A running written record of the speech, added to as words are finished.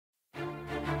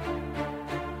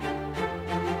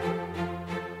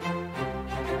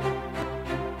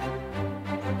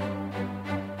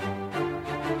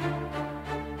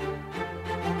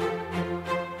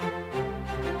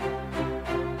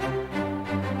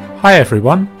Hi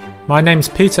everyone, my name's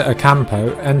Peter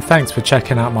Ocampo and thanks for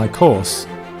checking out my course.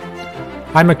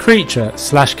 I'm a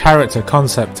creature/character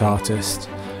concept artist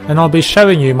and I'll be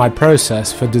showing you my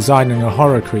process for designing a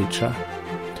horror creature.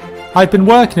 I've been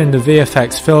working in the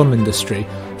VFX film industry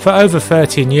for over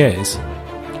 13 years,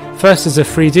 first as a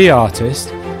 3D artist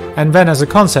and then as a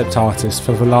concept artist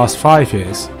for the last 5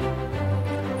 years.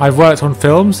 I've worked on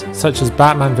films such as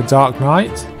Batman: The Dark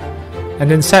Knight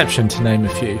and Inception, to name a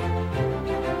few.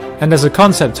 And as a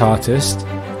concept artist,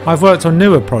 I've worked on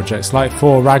newer projects like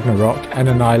Thor Ragnarok and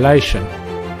Annihilation.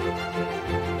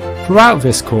 Throughout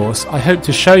this course, I hope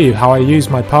to show you how I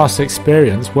use my past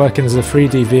experience working as a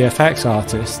 3D VFX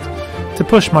artist to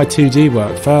push my 2D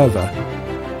work further.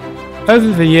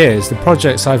 Over the years, the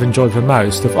projects I've enjoyed the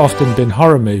most have often been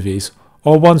horror movies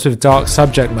or ones with dark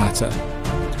subject matter.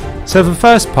 So the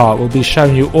first part will be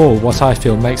showing you all what I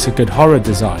feel makes a good horror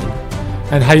design,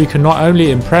 and how you can not only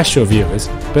impress your viewers,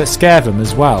 but scare them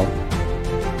as well.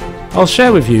 I'll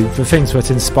share with you the things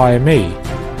that inspire me,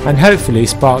 and hopefully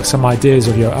spark some ideas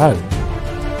of your own.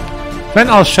 Then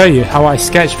I'll show you how I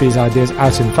sketch these ideas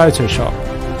out in Photoshop,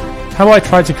 how I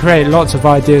try to create lots of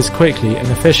ideas quickly and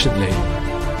efficiently.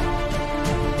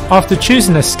 After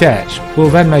choosing a sketch, we'll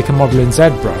then make a model in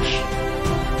Zbrush,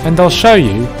 and I'll show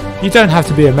you don't have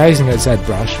to be amazing at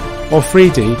Zbrush or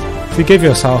 3D to give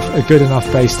yourself a good enough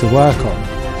base to work on.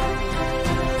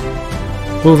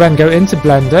 We'll then go into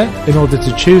Blender in order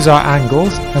to choose our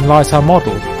angles and light our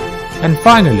model, and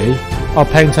finally I'll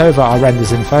paint over our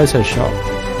renders in Photoshop.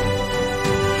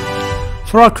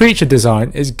 For our creature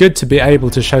design, it's good to be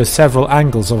able to show several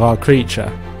angles of our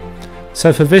creature.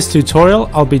 So for this tutorial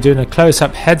I'll be doing a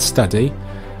close-up head study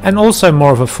and also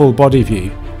more of a full body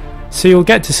view, so you'll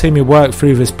get to see me work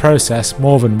through this process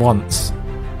more than once.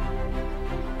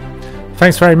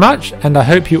 Thanks very much, and I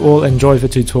hope you all enjoy the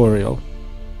tutorial.